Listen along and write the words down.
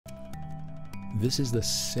This is the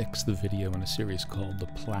sixth video in a series called the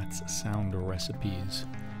Plaits Sound Recipes,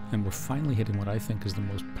 and we're finally hitting what I think is the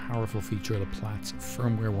most powerful feature of the Plaits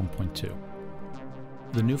firmware 1.2.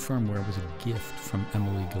 The new firmware was a gift from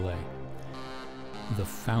Emily Gallay, the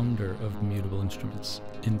founder of Mutable Instruments,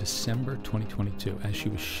 in December 2022 as she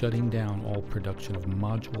was shutting down all production of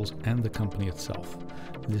modules and the company itself.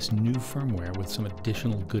 This new firmware with some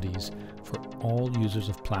additional goodies for all users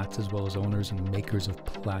of Plaits as well as owners and makers of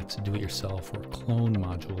Plaits do-it-yourself or clone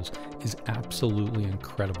modules is absolutely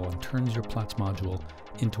incredible and turns your Plaits module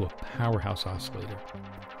into a powerhouse oscillator.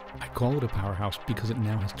 I call it a powerhouse because it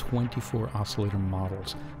now has 24 oscillator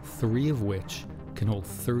models, 3 of which can hold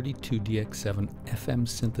 32 DX7 FM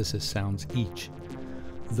Synthesis sounds each.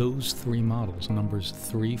 Those 3 models, numbers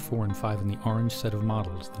 3, 4, and 5 in the orange set of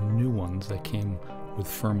models, the new ones that came with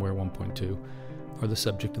firmware 1.2, are the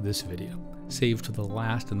subject of this video, saved to the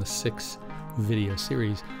last in the 6 video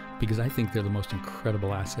series because I think they're the most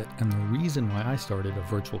incredible asset and the reason why I started a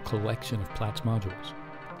virtual collection of Plaits modules.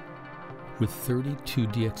 With 32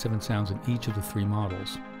 DX7 sounds in each of the 3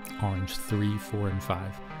 models, orange 3, 4, and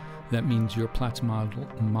 5, that means your Plaits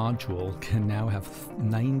module can now have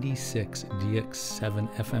 96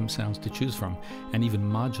 DX7 FM sounds to choose from and even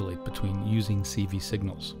modulate between using CV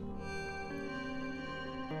signals.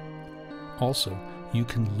 Also, you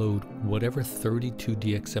can load whatever 32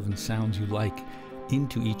 DX7 sounds you like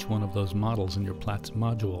into each one of those models in your Plaits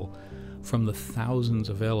module from the thousands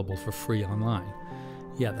available for free online.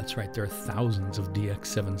 Yeah, that's right, there are thousands of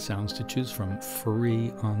DX7 sounds to choose from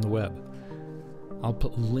free on the web. I'll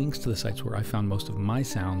put links to the sites where I found most of my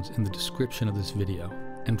sounds in the description of this video,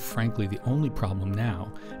 and frankly the only problem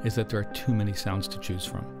now is that there are too many sounds to choose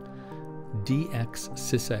from.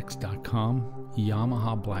 DX6x.com,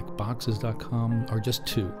 YamahaBlackBoxes.com are just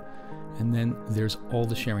 2, and then there's all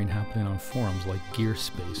the sharing happening on forums like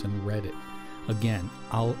GearSpace and Reddit. Again,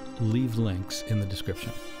 I'll leave links in the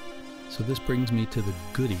description. So this brings me to the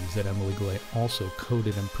goodies that Emily Gallay also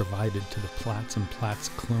coded and provided to the Plaits and Plaits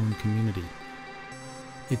clone community.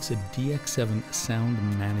 It's a DX7 sound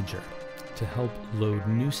manager to help load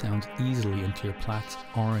new sounds easily into your Plaits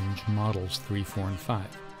orange models 3, 4, and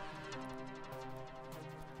 5.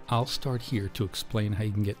 I'll start here to explain how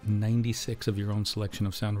you can get 96 of your own selection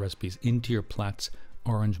of sound recipes into your Plaits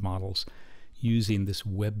orange models using this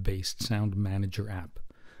web-based sound manager app.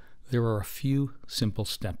 There are a few simple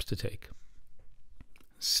steps to take.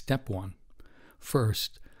 Step 1.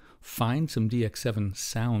 First, find some DX7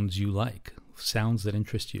 sounds you like, sounds that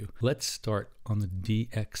interest you. Let's start on the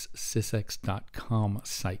DX6x.com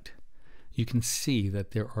site. You can see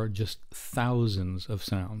that there are just thousands of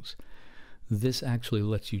sounds. This actually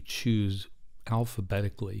lets you choose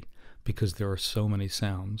alphabetically because there are so many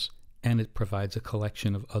sounds, and it provides a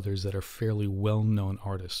collection of others that are fairly well-known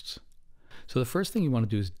artists. So the first thing you want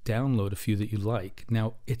to do is download a few that you like.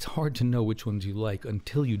 Now, it's hard to know which ones you like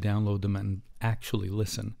until you download them and actually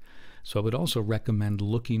listen. So I would also recommend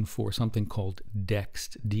looking for something called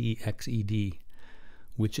Dext, D-E-X-E-D,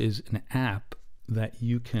 which is an app that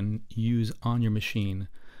you can use on your machine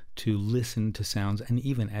to listen to sounds and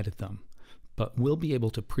even edit them. But we'll be able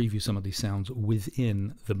to preview some of these sounds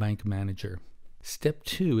within the Bank Manager. Step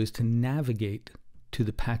 2 is to navigate to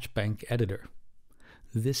the Patch Bank Editor.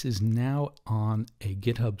 This is now on a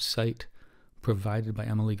GitHub site provided by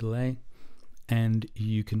Emily Gallay, and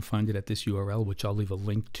you can find it at this URL, which I'll leave a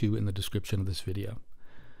link to in the description of this video.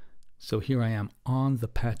 So here I am on the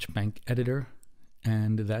Patch Bank Editor,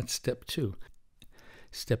 and that's step 2.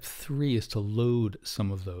 Step 3 is to load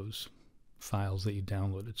some of those files that you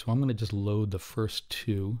downloaded. So I'm going to just load the first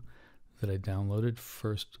 2 that I downloaded.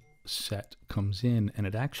 First set comes in, and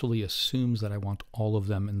it actually assumes that I want all of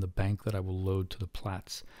them in the bank that I will load to the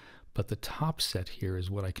Plaits. But the top set here is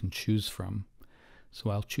what I can choose from. So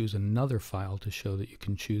I'll choose another file to show that you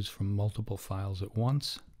can choose from multiple files at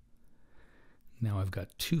once. Now I've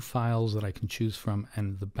got 2 files that I can choose from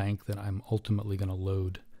and the bank that I'm ultimately going to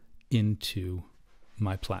load into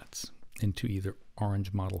my Plaits, into either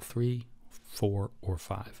Orange Model 3, 4, or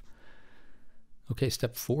 5. Okay,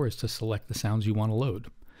 step 4 is to select the sounds you want to load.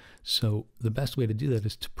 So the best way to do that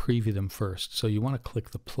is to preview them first. So you want to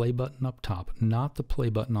click the play button up top, not the play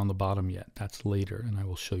button on the bottom yet. That's later, and I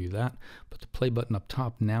will show you that. But the play button up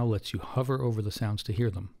top now lets you hover over the sounds to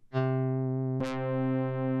hear them. And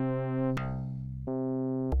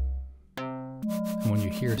when you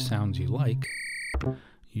hear sounds you like,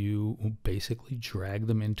 you basically drag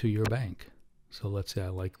them into your bank. So let's say I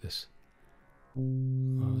like this.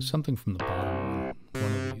 Something from the bottom,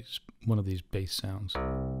 one of these bass sounds.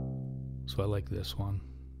 So I like this one,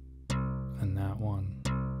 and that one,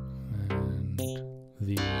 and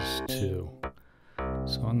these 2.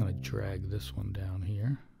 So I'm going to drag this one down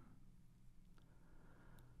here.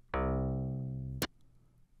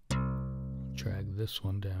 Drag this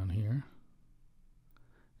one down here.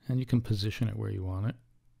 And you can position it where you want it,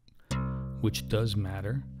 which does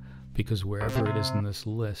matter because wherever it is in this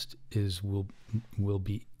list will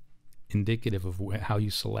be indicative of how you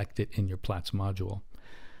select it in your Plaits module.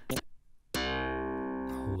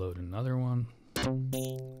 I'll load another one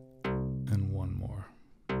and one more.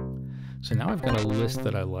 So now I've got a list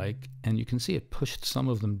that I like, and you can see it pushed some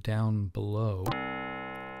of them down below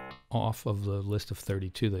off of the list of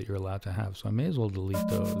 32 that you're allowed to have. So I may as well delete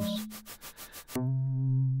those.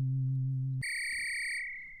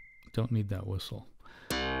 Don't need that whistle.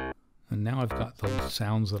 And now I've got those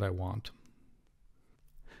sounds that I want.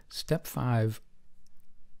 Step 5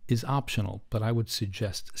 is optional, but I would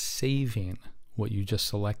suggest saving what you just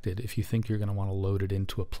selected if you think you're going to want to load it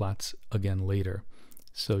into a Plaits again later.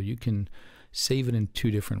 So you can save it in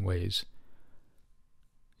two different ways.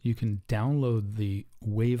 You can download the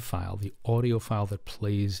wave file, the audio file that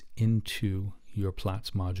plays into your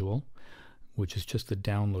Plaits module, which is just the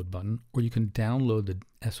download button, or you can download the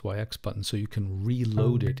SYX button so you can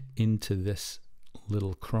reload it into this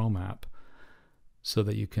little Chrome app so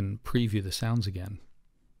that you can preview the sounds again.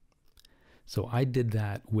 So I did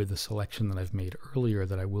that with a selection that I've made earlier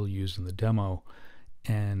that I will use in the demo.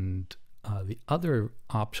 And the other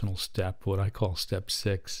optional step, what I call step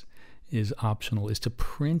 6, is optional, is to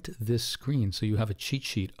print this screen so you have a cheat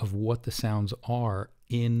sheet of what the sounds are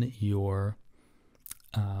in your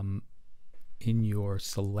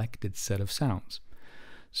selected set of sounds.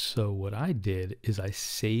 So what I did is I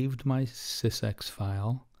saved my sysx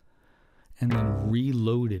file and then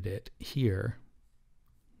reloaded it here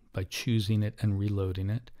by choosing it and reloading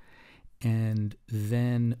it, and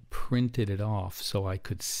then printed it off so I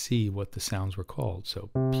could see what the sounds were called. So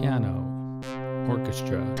piano,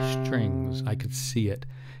 orchestra, strings, I could see it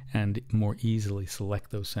and more easily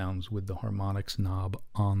select those sounds with the harmonics knob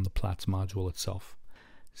on the Plaits module itself.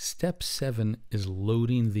 Step 7 is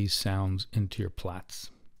loading these sounds into your Plaits.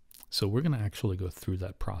 So we're going to actually go through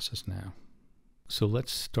that process now. So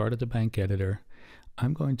let's start at the bank editor.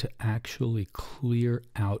 I'm going to actually clear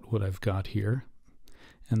out what I've got here.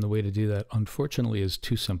 And the way to do that, unfortunately, is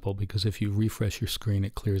too simple because if you refresh your screen,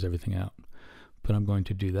 it clears everything out. But I'm going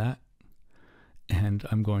to do that. And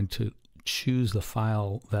I'm going to choose the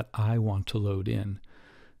file that I want to load in.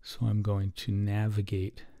 So I'm going to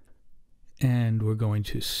navigate. And we're going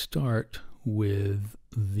to start with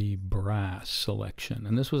the brass selection.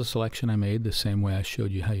 And this was a selection I made the same way I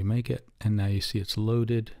showed you how you make it. And now you see it's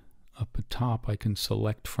loaded. Up at top, I can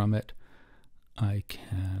select from it. I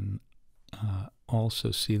can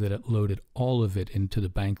also see that it loaded all of it into the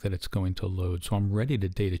bank that it's going to load. So I'm ready to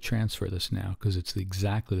data transfer this now because it's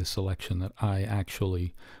exactly the selection that I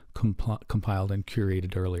actually compiled and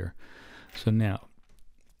curated earlier. So now,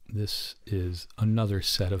 this is another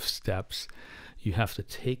set of steps. You have to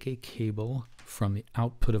take a cable from the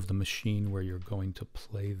output of the machine where you're going to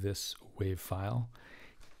play this wave file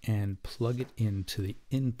and plug it into the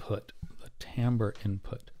input, the timbre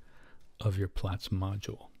input of your Plaits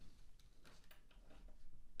module.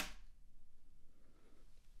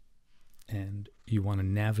 And you want to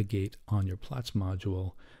navigate on your Plaits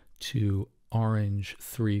module to orange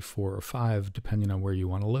 3, 4, or 5, depending on where you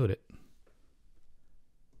want to load it.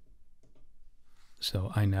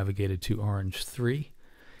 So I navigated to orange 3,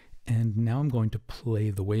 and now I'm going to play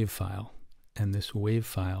the wave file. And this wave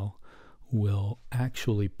file will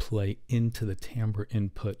actually play into the timbre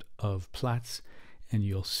input of Plaits, and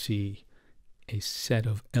you'll see a set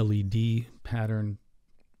of LED pattern,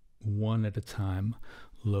 one at a time,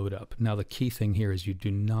 load up. Now the key thing here is you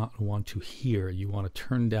do not want to hear, you want to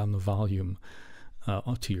turn down the volume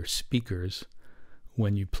onto your speakers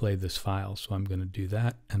when you play this file. So I'm going to do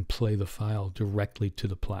that and play the file directly to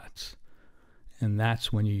the Plaits. And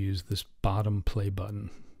that's when you use this bottom play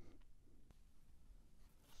button.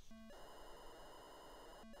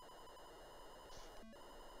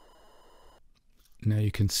 Now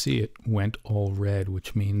you can see it went all red,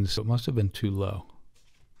 which means it must have been too low.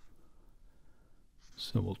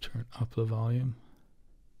 So we'll turn up the volume.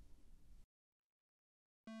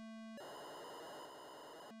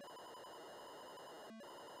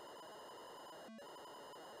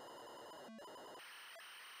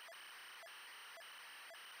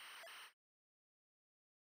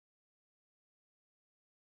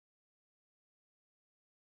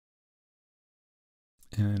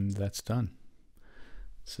 And that's done.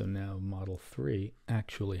 So now Model 3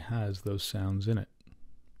 actually has those sounds in it.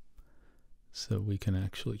 So we can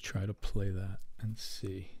actually try to play that and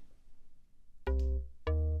see.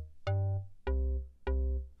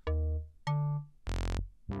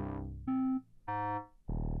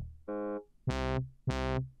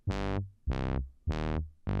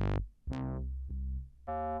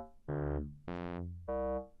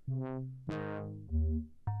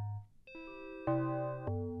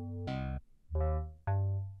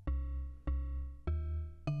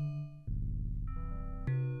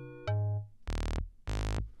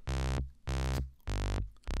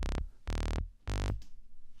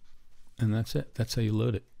 And that's it. That's how you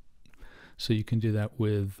load it. So you can do that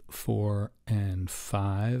with 4 and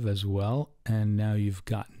 5 as well. And now you've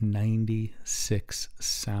got 96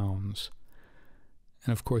 sounds.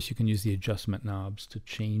 And of course you can use the adjustment knobs to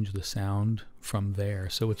change the sound from there.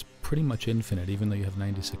 So it's pretty much infinite. Even though you have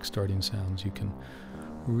 96 starting sounds, you can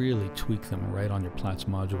really tweak them right on your Plaits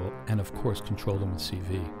module, and of course control them with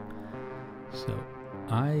CV. So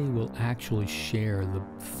I will actually share the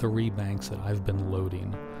 3 banks that I've been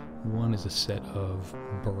loading. One is a set of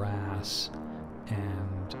brass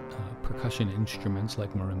and percussion instruments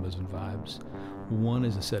like marimbas and vibes. One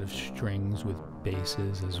is a set of strings with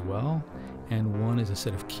basses as well. And one is a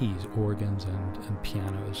set of keys, organs and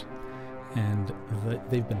pianos. And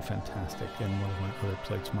they've been fantastic. And one of my other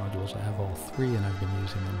Plaits modules, I have all 3 and I've been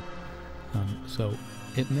using them. So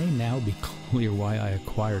it may now be clear why I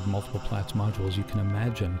acquired multiple Plaits modules. You can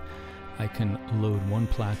imagine I can load one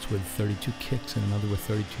Plaits with 32 kicks and another with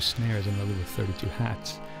 32 snares and another with 32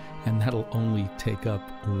 hats. And that'll only take up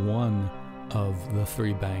one of the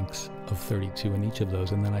 3 banks of 32 in each of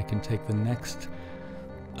those. And then I can take the next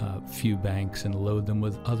few banks and load them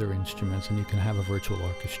with other instruments, and you can have a virtual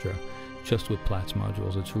orchestra just with Plaits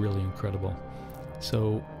modules. It's really incredible.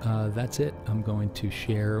 So that's it. I'm going to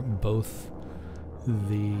share both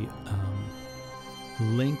the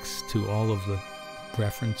links to all of the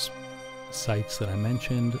reference sites that I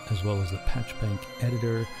mentioned, as well as the patchbank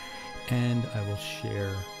editor, and I will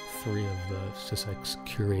share 3 of the Sysx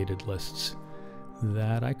curated lists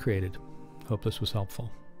that I created. Hope this was helpful.